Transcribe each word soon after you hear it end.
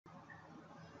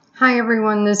Hi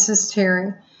everyone, this is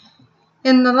Terry.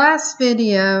 In the last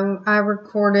video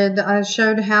I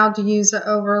showed how to use the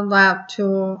overlap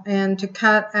tool and to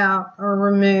cut out or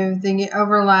remove the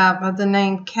overlap of the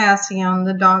name Cassie on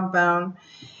the dog bone.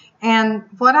 And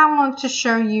what I want to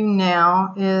show you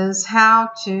now is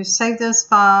how to save this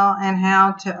file and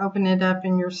how to open it up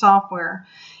in your software.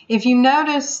 If you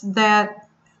notice that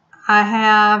I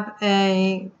have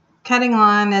a cutting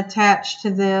line attached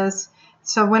to this,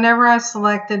 so whenever I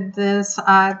selected this,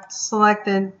 I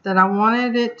selected that I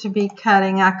wanted it to be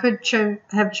cutting. I could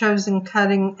have chosen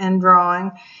cutting and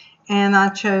drawing, and I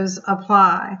chose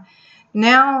apply.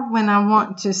 Now when I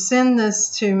want to send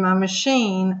this to my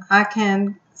machine, I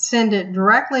can send it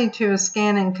directly to a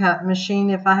scan and cut machine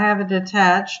if I have it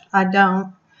attached. I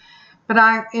don't.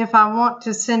 But if I want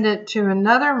to send it to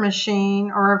another machine,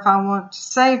 or if I want to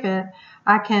save it,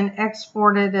 I can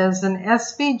export it as an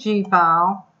SVG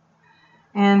file.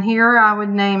 And here I would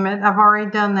name it. I've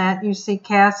already done that. You see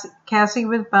Cassie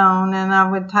with bone, and I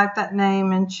would type that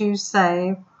name and choose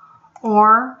save.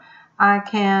 Or I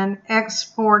can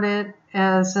export it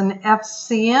as an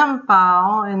FCM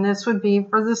file, and this would be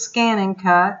for the scan and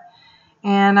cut.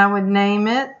 And I would name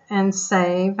it and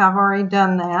save. I've already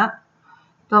done that.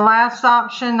 The last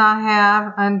option I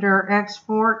have under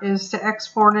export is to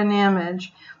export an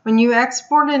image. When you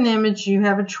export an image, you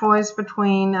have a choice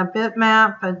between a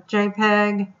bitmap, a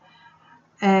JPEG,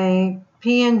 a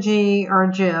PNG, or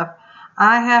a GIF.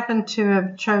 I happen to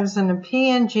have chosen a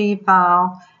PNG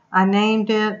file. I named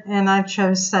it and I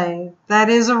chose save. That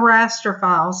is a raster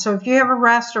file. So if you have a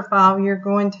raster file, you're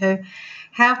going to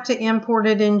have to import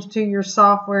it into your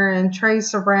software and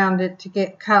trace around it to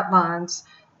get cut lines.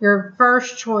 Your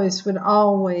first choice would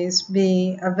always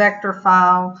be a vector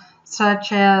file,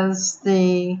 such as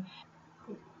the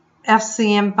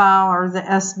FCM file or the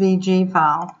SVG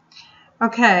file.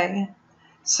 Okay,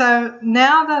 so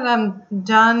now that I'm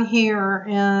done here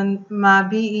in my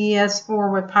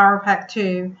BES4 with Powerpack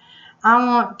 2, I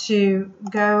want to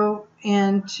go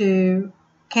into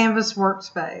Canvas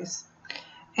Workspace.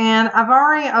 And I've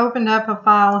already opened up a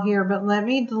file here, but let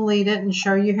me delete it and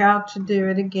show you how to do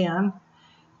it again.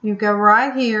 You go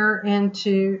right here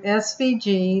into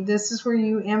SVG. This is where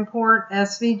you import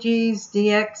SVGs,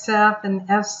 DXF, and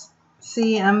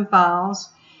FCM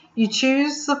files. You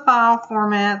choose the file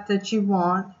format that you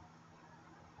want.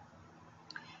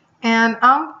 And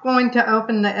I'm going to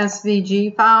open the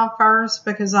SVG file first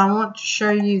because I want to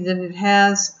show you that it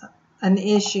has an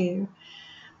issue.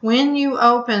 When you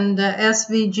open the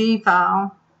SVG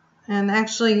file, and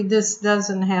actually this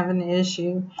doesn't have an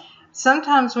issue,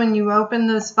 sometimes when you open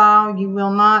this file, you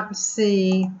will not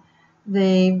see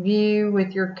the view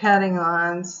with your cutting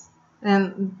lines.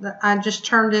 And I just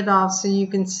turned it off so you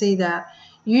can see that.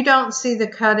 You don't see the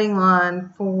cutting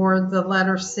line for the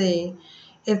letter C.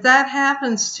 If that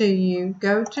happens to you,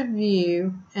 go to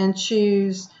View and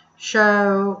choose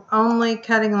Show Only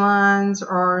Cutting Lines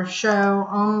or Show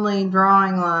Only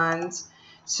Drawing Lines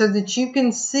so that you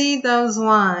can see those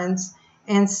lines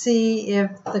and see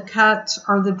if the cuts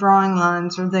or the drawing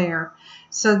lines are there.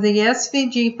 So the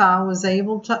SVG file was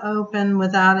able to open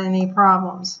without any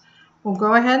problems. We'll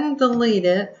go ahead and delete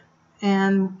it,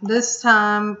 and this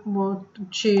time we'll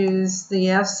choose the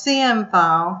FCM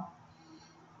file,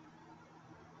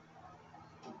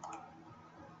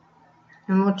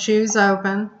 and we'll choose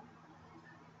open.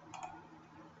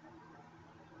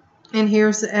 And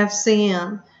here's the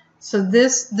FCM. So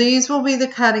these will be the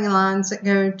cutting lines that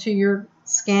go to your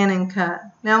scan and cut.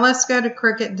 Now let's go to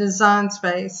Cricut Design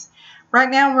Space. Right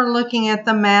now we're looking at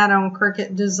the mat on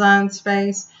Cricut Design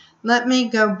Space. Let me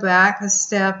go back a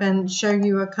step and show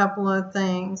you a couple of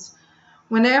things.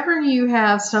 Whenever you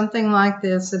have something like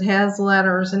this that has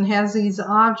letters and has these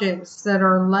objects that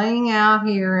are laying out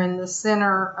here in the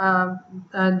center of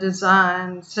a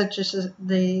design, such as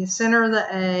the center of the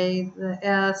A, the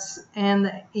S, and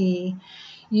the E,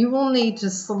 you will need to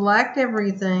select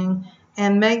everything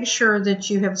and make sure that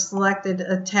you have selected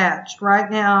attached.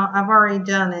 Right now I've already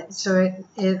done it, so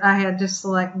I had to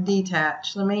select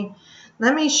detach.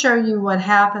 Let me show you what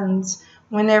happens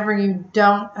whenever you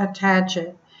don't attach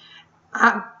it.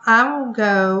 I will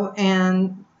go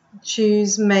and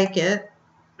choose Make It,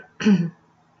 and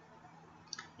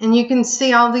you can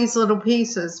see all these little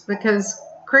pieces because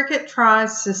Cricut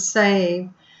tries to save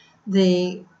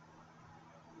the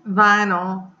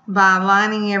vinyl by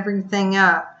lining everything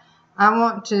up. I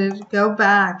want to go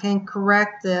back and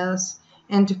correct this,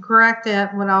 and to correct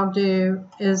it, what I'll do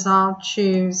is I'll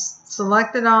choose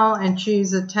Select It All and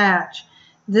choose Attach.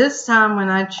 This time when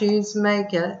I choose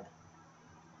Make It,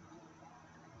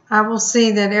 I will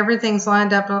see that everything's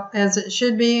lined up as it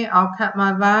should be. I'll cut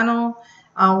my vinyl,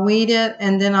 I'll weed it,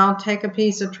 and then I'll take a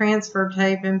piece of transfer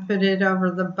tape and put it over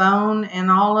the bone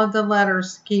and all of the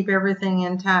letters to keep everything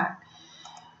intact.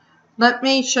 Let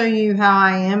me show you how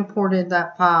I imported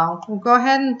that file. We'll go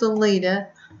ahead and delete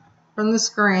it from the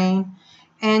screen,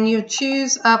 and you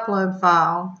choose Upload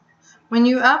File. When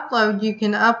you upload, you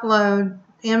can upload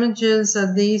images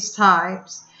of these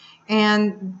types,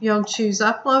 and you'll choose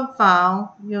Upload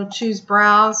File, you'll choose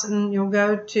Browse, and you'll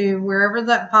go to wherever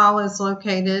that file is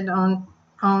located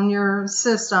on your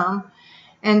system,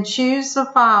 and choose the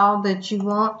file that you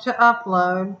want to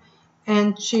upload,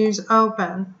 and choose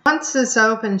Open. Once this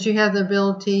opens, you have the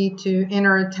ability to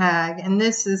enter a tag, and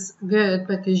this is good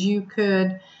because you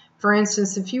could, for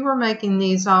instance, if you were making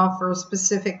these all for a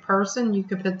specific person, you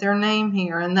could put their name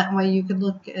here, and that way you could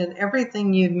look at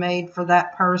everything you'd made for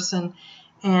that person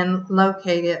and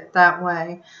locate it that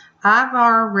way. I've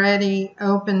already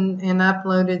opened and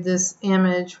uploaded this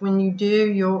image. When you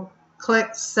do, you'll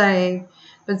click Save,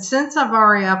 but since I've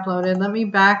already uploaded, let me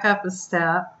back up a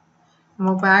step. And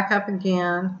we'll back up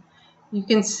again. You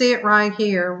can see it right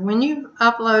here. When you've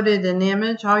uploaded an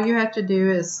image, all you have to do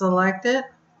is select it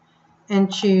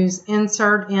and choose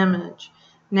Insert Image.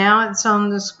 Now it's on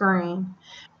the screen.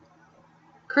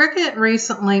 Cricut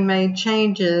recently made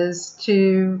changes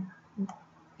to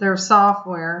their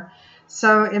software,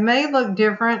 so it may look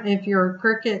different if you're a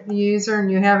Cricut user and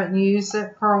you haven't used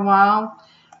it for a while.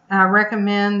 I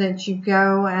recommend that you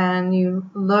go and you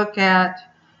look at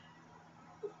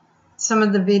some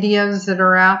of the videos that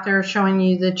are out there showing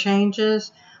you the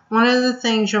changes. One of the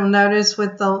things you'll notice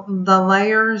with the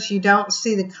layers, you don't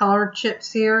see the color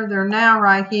chips here. They're now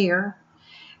right here.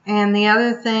 And the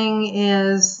other thing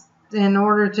is, in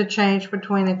order to change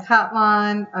between a cut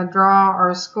line, a draw,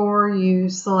 or a score, you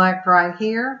select right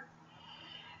here.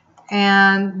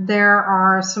 And there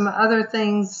are some other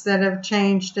things that have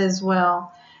changed as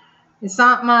well. It's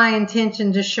not my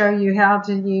intention to show you how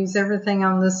to use everything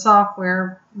on the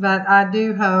software, but I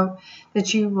do hope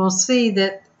that you will see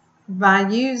that by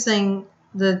using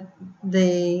the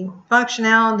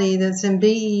functionality that's in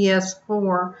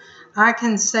BES4, I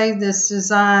can save this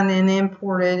design and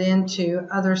import it into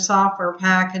other software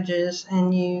packages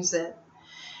and use it.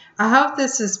 I hope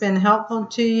this has been helpful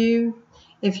to you.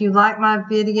 If you like my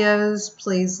videos,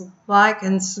 please like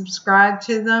and subscribe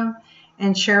to them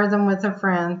and share them with a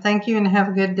friend. Thank you and have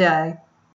a good day.